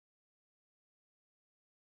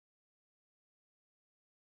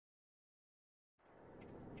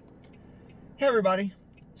Hey everybody,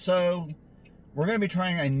 so we're going to be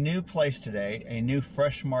trying a new place today, a new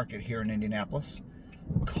fresh market here in Indianapolis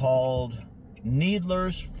called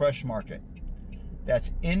Needler's Fresh Market.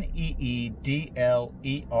 That's Needlers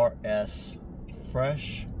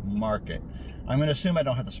Fresh Market. I'm going to assume I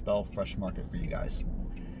don't have to spell fresh market for you guys.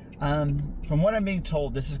 From what I'm being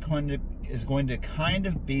told, this is going to kind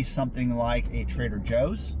of be something like a Trader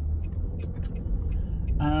Joe's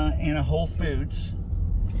and a Whole Foods.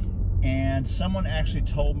 And someone actually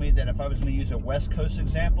told me that if I was going to use a West Coast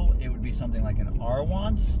example, it would be something like an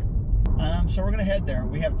Arwan's. So we're going to head there.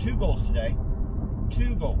 We have two goals today.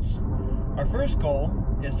 Two goals. Our first goal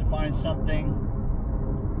is to find something,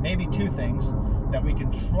 maybe two things, that we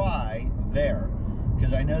can try there.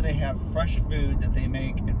 Because I know they have fresh food that they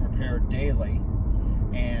make and prepare daily.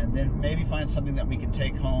 And then maybe find something that we can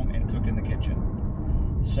take home and cook in the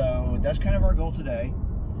kitchen. So that's kind of our goal today.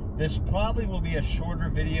 This probably will be a shorter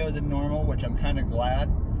video than normal, which I'm kind of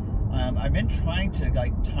glad. I've been trying to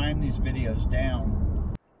time these videos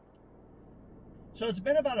down. So it's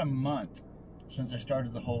been about a month since I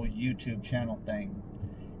started the whole YouTube channel thing.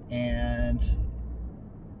 And,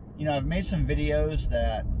 you know, I've made some videos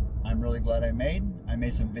that I'm really glad I made. I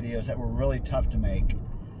made some videos that were really tough to make.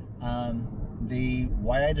 The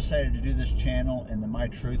why I decided to do this channel and the My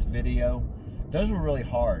Truth video, those were really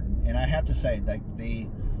hard. And I have to say, like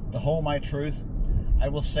the whole My Truth, I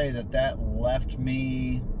will say that left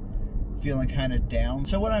me feeling kind of down.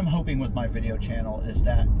 So what I'm hoping with my video channel is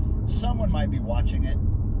that someone might be watching it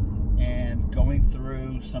and going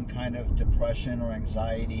through some kind of depression or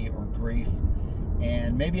anxiety or grief,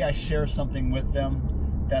 and maybe I share something with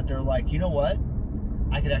them that they're like, you know what,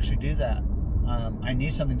 I could actually do that. I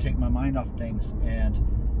need something to take my mind off things, and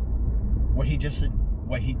what he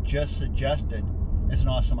just suggested is an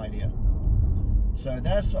awesome idea. So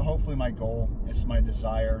that's hopefully my goal. It's my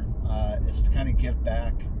desire. It's to kind of give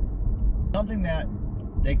back something that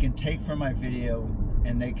they can take from my video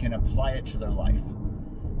and they can apply it to their life.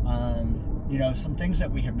 You know, some things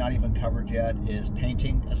that we have not even covered yet is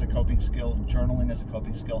painting as a coping skill, journaling as a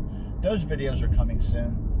coping skill. Those videos are coming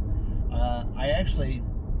soon. I actually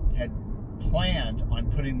had planned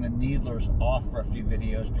on putting the Needlers off for a few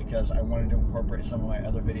videos because I wanted to incorporate some of my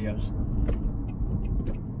other videos.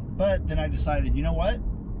 But then I decided, you know what?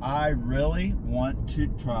 I really want to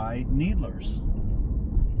try Needler's.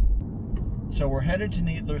 So we're headed to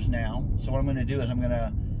Needler's now. So what I'm going to do is I'm going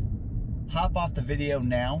to hop off the video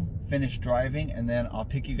now, finish driving, and then I'll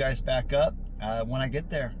pick you guys back up when I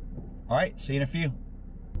get there. All right, see you in a few.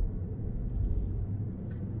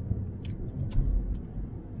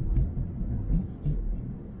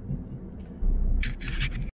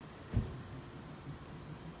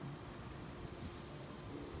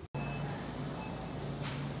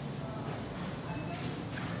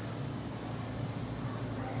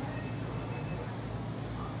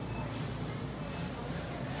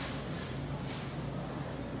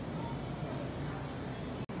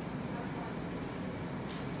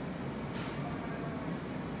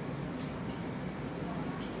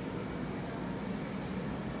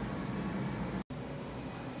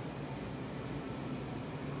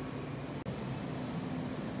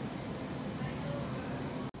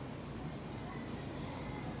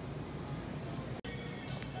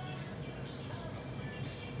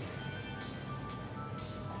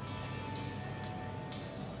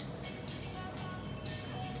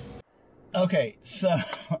 Okay, so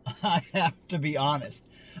I have to be honest.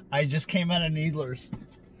 I just came out of Needler's.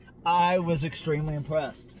 I was extremely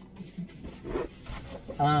impressed.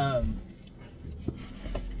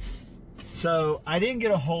 So I didn't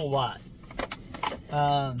get a whole lot.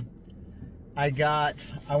 I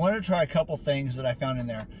wanted to try a couple things that I found in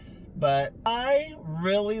there, but I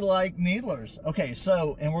really like Needler's. Okay,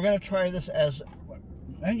 so, and we're going to try this as,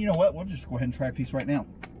 and you know what? We'll just go ahead and try a piece right now.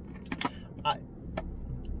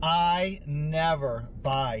 I never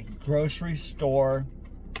buy grocery store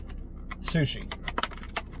sushi,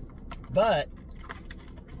 but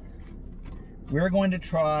we're going to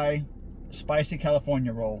try spicy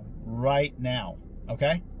California roll right now,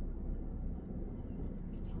 okay?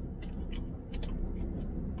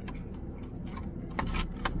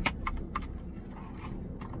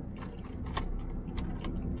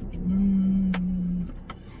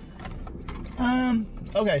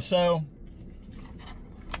 Okay, so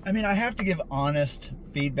I mean, I have to give honest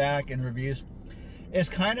feedback and reviews. It's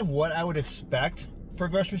kind of what I would expect for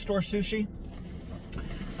grocery store sushi.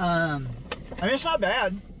 I mean, it's not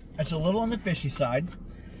bad. It's a little on the fishy side.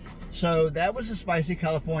 So that was a spicy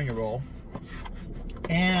California roll.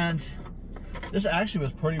 And this actually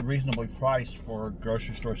was pretty reasonably priced for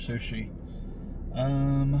grocery store sushi.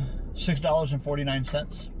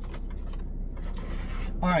 $6.49.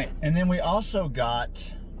 All right, and then we also got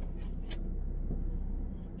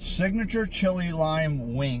signature chili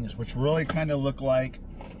lime wings, which really kind of look like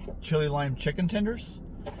chili lime chicken tenders.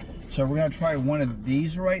 So we're gonna try one of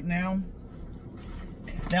these right now.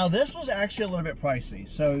 Now this was actually a little bit pricey.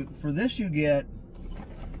 So for this you get,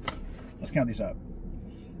 let's count these up.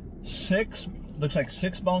 Looks like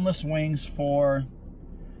 6 boneless wings for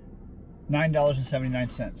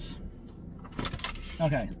 $9.79.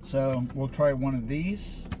 Okay, so we'll try one of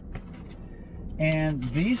these. And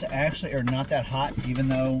these actually are not that hot, even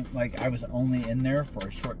though like I was only in there for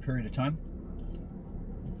a short period of time.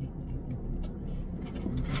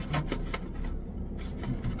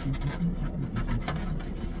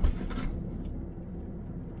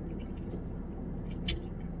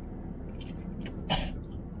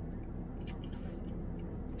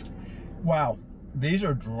 Wow, these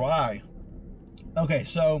are dry. Okay,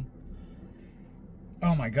 so,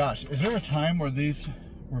 oh my gosh, is there a time where these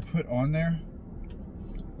were put on there?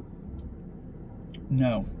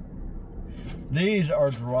 No. These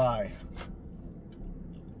are dry.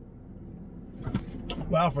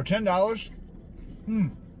 Wow, for $10,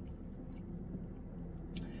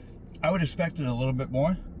 I would expect it a little bit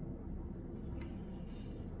more.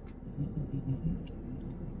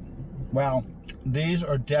 Wow, these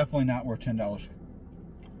are definitely not worth $10.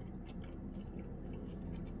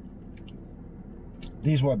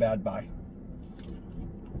 These were a bad buy.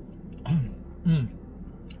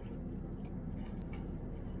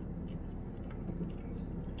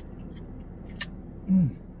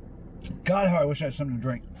 God, how I wish I had something to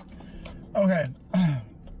drink. Okay.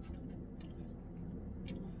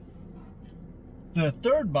 The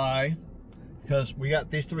third buy, because we got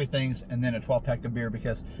these 3 things and then a 12-pack of beer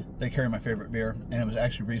because they carry my favorite beer, and it was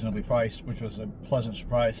actually reasonably priced, which was a pleasant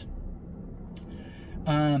surprise.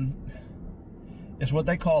 It's what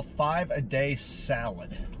they call 5-a-day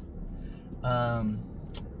salad.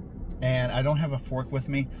 And I don't have a fork with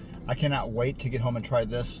me. I cannot wait to get home and try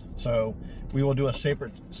this. So we will do a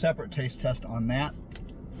separate taste test on that.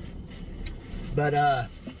 But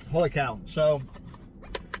holy cow. So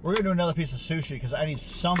we're gonna do another piece of sushi because I need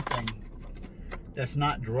something that's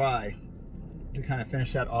not dry to kind of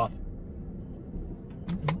finish that off.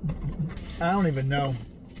 I don't even know.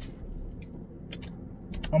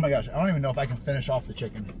 Oh my gosh, I don't even know if I can finish off the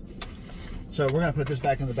chicken. So we're gonna put this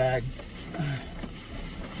back in the bag.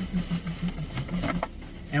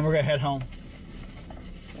 And we're gonna head home.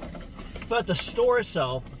 But the store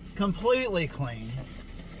itself, completely clean.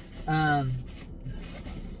 I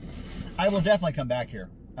will definitely come back here.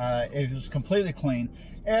 It was completely clean.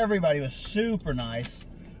 Everybody was super nice.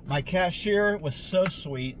 My cashier was so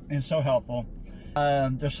sweet and so helpful.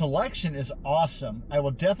 The selection is awesome. I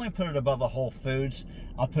will definitely put it above a Whole Foods.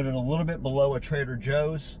 I'll put it a little bit below a Trader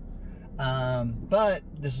Joe's. But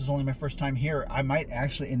this is only my first time here. I might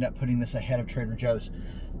actually end up putting this ahead of Trader Joe's.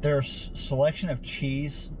 Their selection of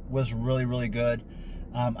cheese was really, really good.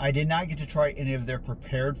 I did not get to try any of their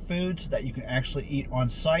prepared foods that you can actually eat on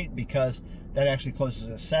site because that actually closes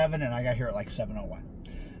at 7 and I got here at like 7:01.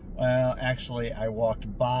 Well, actually, I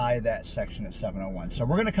walked by that section at 7:01. So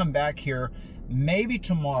we're gonna come back here maybe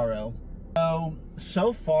tomorrow.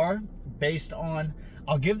 So far, based on,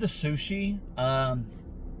 I'll give the sushi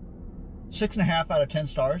 6.5 out of 10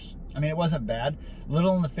 stars. I mean, it wasn't bad. A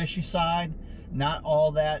little on the fishy side, not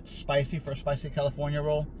all that spicy for a spicy California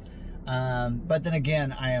roll. But then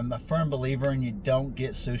again, I am a firm believer in you don't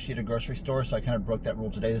get sushi at a grocery store, so I kind of broke that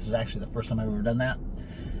rule today. This is actually the first time I've ever done that.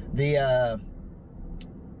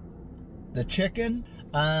 The chicken,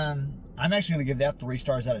 I'm actually going to give that 3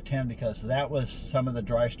 stars out of 10 because that was some of the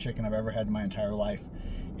driest chicken I've ever had in my entire life.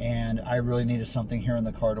 And I really needed something here in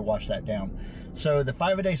the car to wash that down. So the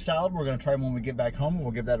 5-a-day salad, we're going to try when we get back home.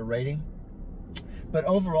 We'll give that a rating. But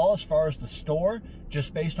overall, as far as the store,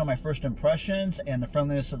 just based on my first impressions and the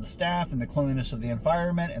friendliness of the staff and the cleanliness of the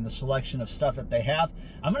environment and the selection of stuff that they have,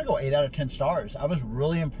 I'm going to go 8 out of 10 stars. I was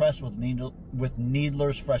really impressed with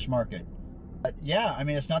Needler's Fresh Market. But yeah, I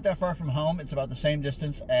mean, it's not that far from home. It's about the same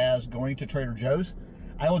distance as going to Trader Joe's.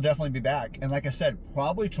 I will definitely be back. And like I said,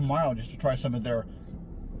 probably tomorrow just to try some of their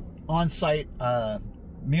on-site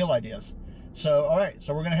meal ideas. So, all right,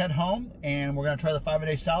 so we're gonna head home and we're gonna try the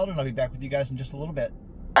 5-a-day salad and I'll be back with you guys in just a little bit.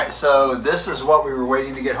 All right, so this is what we were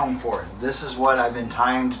waiting to get home for. This is what I've been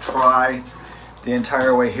trying to try the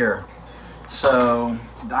entire way here. So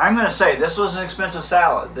I'm gonna say this was an expensive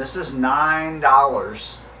salad. This is $9.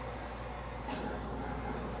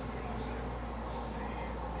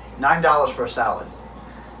 $9 for a salad.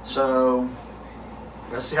 So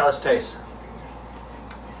let's see how this tastes.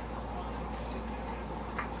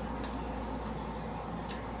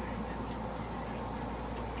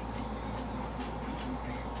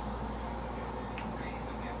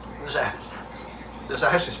 This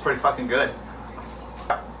actually is pretty fucking good.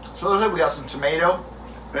 So looks like we got some tomato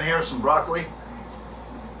in here, some broccoli,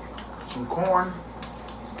 some corn,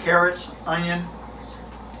 carrots, onion,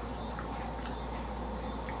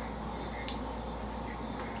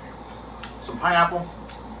 some pineapple.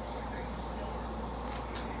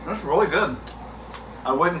 That's really good.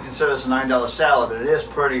 I wouldn't consider this a $9 salad, but it is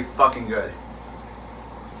pretty fucking good.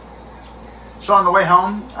 So on the way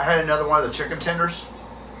home, I had another one of the chicken tenders.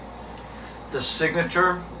 The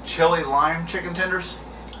signature chili lime chicken tenders.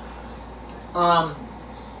 So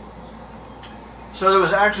there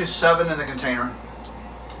was actually 7 in the container.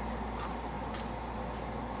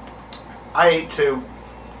 I ate 2.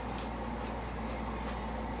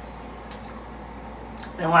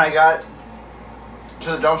 And when I got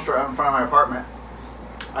to the dumpster out in front of my apartment,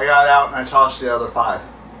 I got out and I tossed the other 5.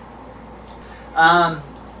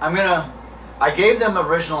 I gave them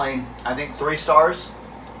originally, I think, 3 stars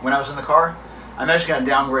when I was in the car. I'm actually going to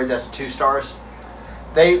downgrade that to 2 stars.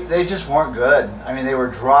 They just weren't good. I mean, they were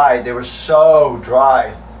dry. They were so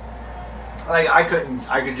dry. Like I could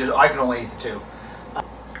only eat the 2.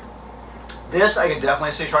 This I could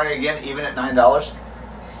definitely see trying it again, even at $9.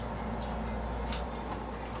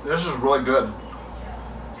 This is really good.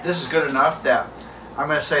 This is good enough that I'm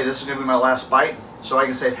going to say this is going to be my last bite, so I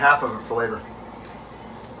can save half of it for later.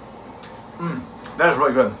 That is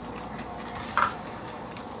really good.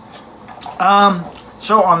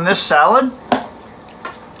 So on this salad,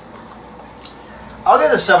 I'll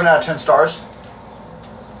give this 7 out of 10 stars.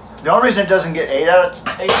 The only reason it doesn't get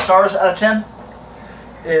 8 stars out of 10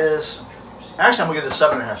 is, actually I'm gonna give this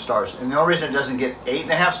 7.5 stars. And the only reason it doesn't get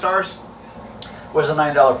 8.5 stars was the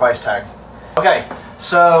 $9 price tag. Okay,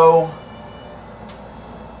 so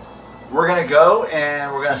we're gonna go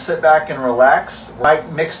and we're gonna sit back and relax. I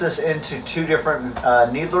might mix this into 2 different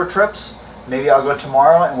Needler trips. Maybe I'll go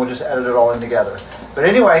tomorrow and we'll just edit it all in together. But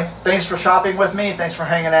anyway, thanks for shopping with me. Thanks for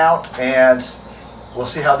hanging out, and we'll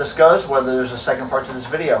see how this goes, whether there's a second part to this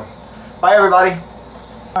video. Bye, everybody.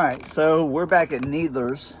 All right, so we're back at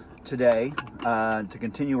Needler's today to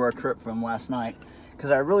continue our trip from last night,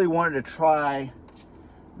 because I really wanted to try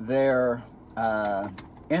their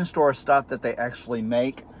in-store stuff that they actually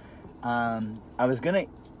make. I was gonna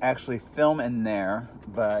actually film in there,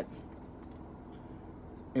 but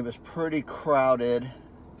it was pretty crowded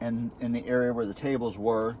in the area where the tables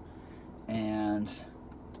were, and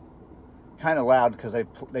kind of loud because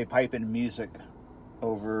they pipe in music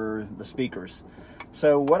over the speakers.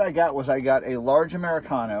 So what I got was I got a large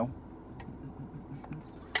Americano,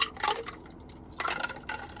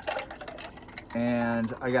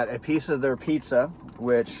 and I got a piece of their pizza,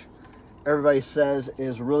 which everybody says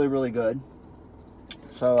is really, really good.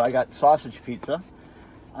 So I got sausage pizza.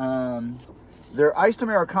 Their iced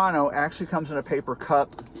Americano actually comes in a paper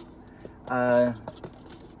cup,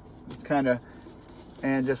 kind of,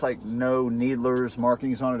 and just like no Needler's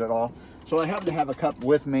markings on it at all. So I happen to have a cup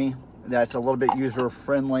with me that's a little bit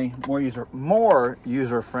user-friendly, more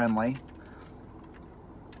user-friendly.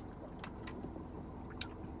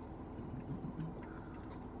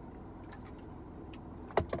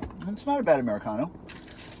 It's not a bad Americano.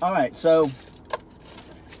 All right, so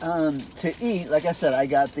to eat, like I said, I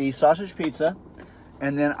got the sausage pizza,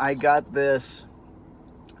 and then I got this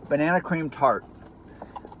banana cream tart.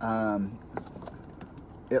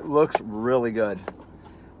 It looks really good,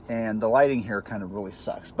 and the lighting here kind of really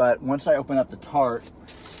sucks. But once I open up the tart,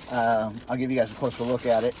 I'll give you guys a closer look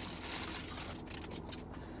at it.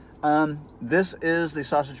 This is the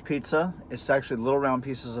sausage pizza. It's actually little round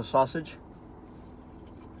pieces of sausage.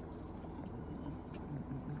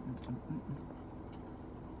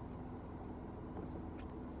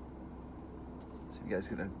 You guys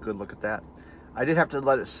get a good look at that. I did have to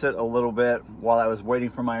let it sit a little bit while I was waiting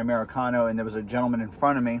for my Americano, and there was a gentleman in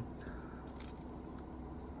front of me.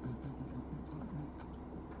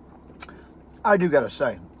 I do gotta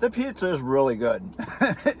say, the pizza is really good.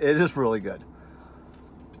 It is really good.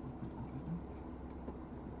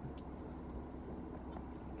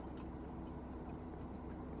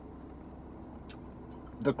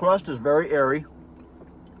 The crust is very airy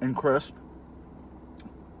and crisp.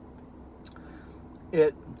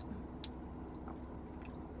 It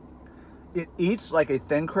eats like a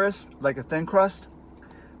thin crust, but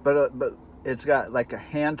it's got like a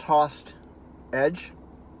hand tossed edge.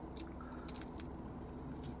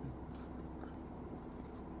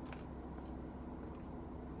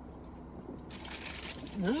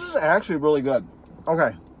 This is actually really good.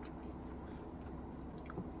 Okay,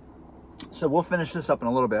 so we'll finish this up in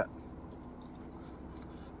a little bit.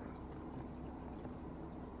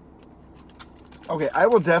 Okay, I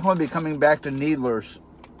will definitely be coming back to Needler's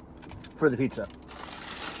for the pizza.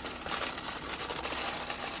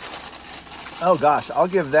 Oh gosh, I'll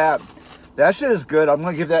give that shit is good. I'm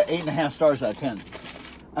gonna give that 8.5 stars out of 10.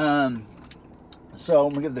 So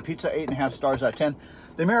I'm gonna give the pizza 8.5 stars out of 10.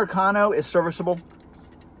 The Americano is serviceable.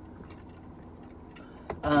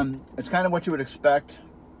 It's kind of what you would expect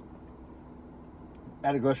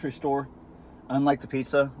at a grocery store, unlike the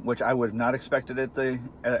pizza, which I would have not expected at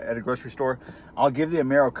a grocery store. I'll give the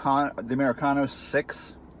Americano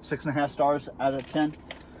 6.5 stars out of 10.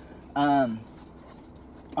 All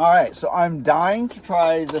right, so I'm dying to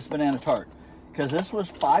try this banana tart because this was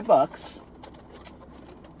 $5.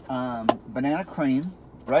 Banana cream,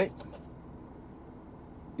 right?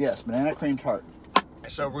 Yes, banana cream tart.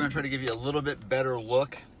 So we're gonna try to give you a little bit better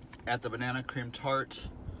look at the banana cream tart.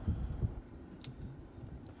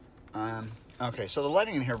 Okay, so the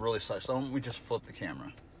lighting in here really sucks. So why don't we just flip the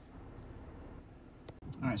camera?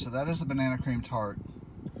 All right, so that is the banana cream tart.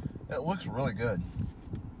 It looks really good.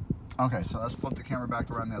 Okay, so let's flip the camera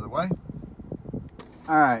back around the other way.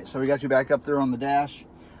 All right, so we got you back up there on the dash.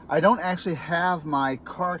 I don't actually have my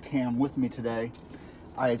car cam with me today.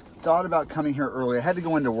 I thought about coming here early. I had to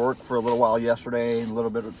go into work for a little while yesterday and a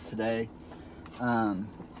little bit of today. I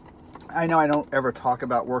know I don't ever talk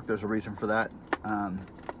about work. There's a reason for that.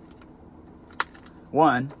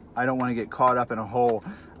 One, I don't want to get caught up in a whole,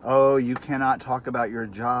 oh, you cannot talk about your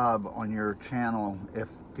job on your channel if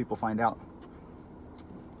people find out.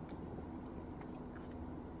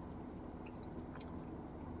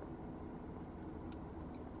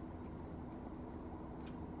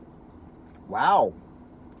 Wow.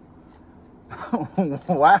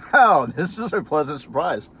 Wow, this is a pleasant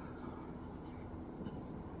surprise.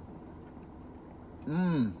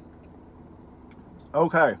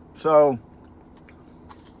 Okay, so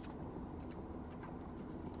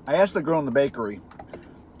I asked the girl in the bakery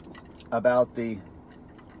about the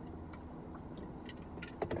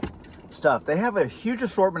stuff. They have a huge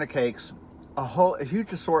assortment of cakes, a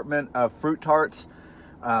huge assortment of fruit tarts,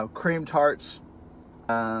 cream tarts,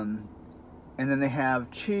 and then they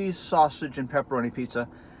have cheese, sausage, and pepperoni pizza.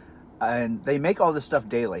 And they make all this stuff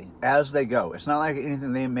daily, as they go. It's not like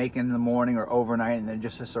anything they make in the morning or overnight and then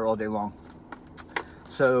just sits there all day long.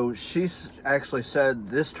 So she actually said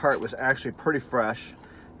this tart was actually pretty fresh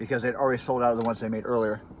because they'd already sold out of the ones they made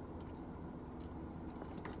earlier.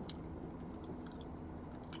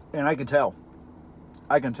 And I can tell.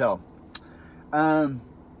 I can tell.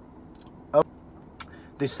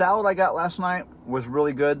 The salad I got last night was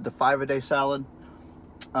really good, the 5-a-day salad.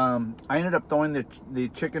 I ended up throwing the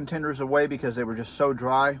chicken tenders away because they were just so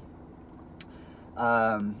dry.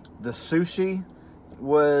 The sushi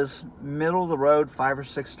was middle of the road, 5 or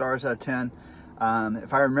 6 stars out of 10.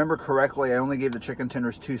 If I remember correctly, I only gave the chicken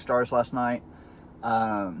tenders 2 stars last night.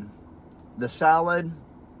 The salad,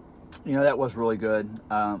 you know, that was really good.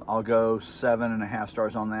 I'll go 7.5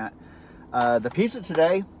 stars on that. The pizza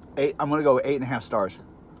today, I'm gonna go 8.5 stars.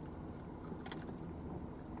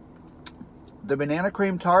 The banana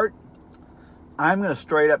cream tart, I'm gonna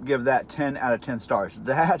straight up give that 10 out of 10 stars.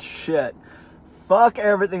 That shit, fuck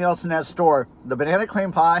everything else in that store. The banana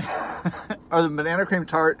cream pie, or the banana cream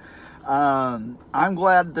tart, I'm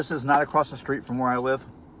glad this is not across the street from where I live.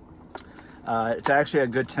 It's actually a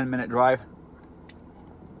good 10-minute drive.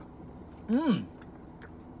 All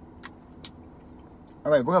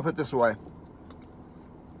right, we're gonna put this away.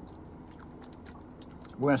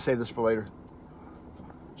 We're gonna save this for later.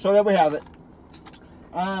 So there we have it.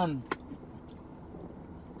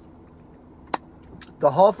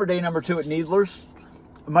 The haul for day number 2 at Needler's,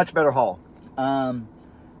 a much better haul.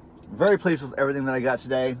 Very pleased with everything that I got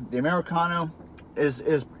today. The Americano is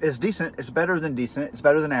decent. It's better than decent. It's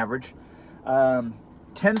better than average. 10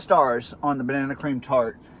 stars on the banana cream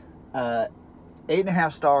tart.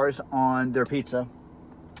 8.5 stars on their pizza.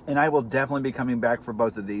 And I will definitely be coming back for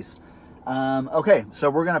both of these. Okay, so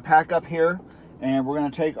we're going to pack up here. And we're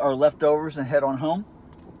going to take our leftovers and head on home.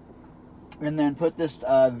 And then put this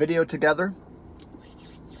video together.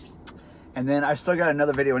 And then I still got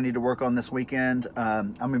another video I need to work on this weekend.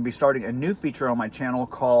 I'm going to be starting a new feature on my channel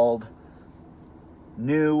called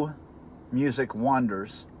New Music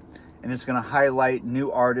Wonders. And it's going to highlight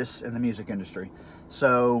new artists in the music industry.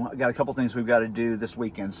 So I got a couple things we've got to do this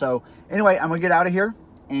weekend. So anyway, I'm going to get out of here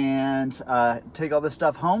and take all this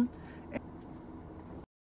stuff home.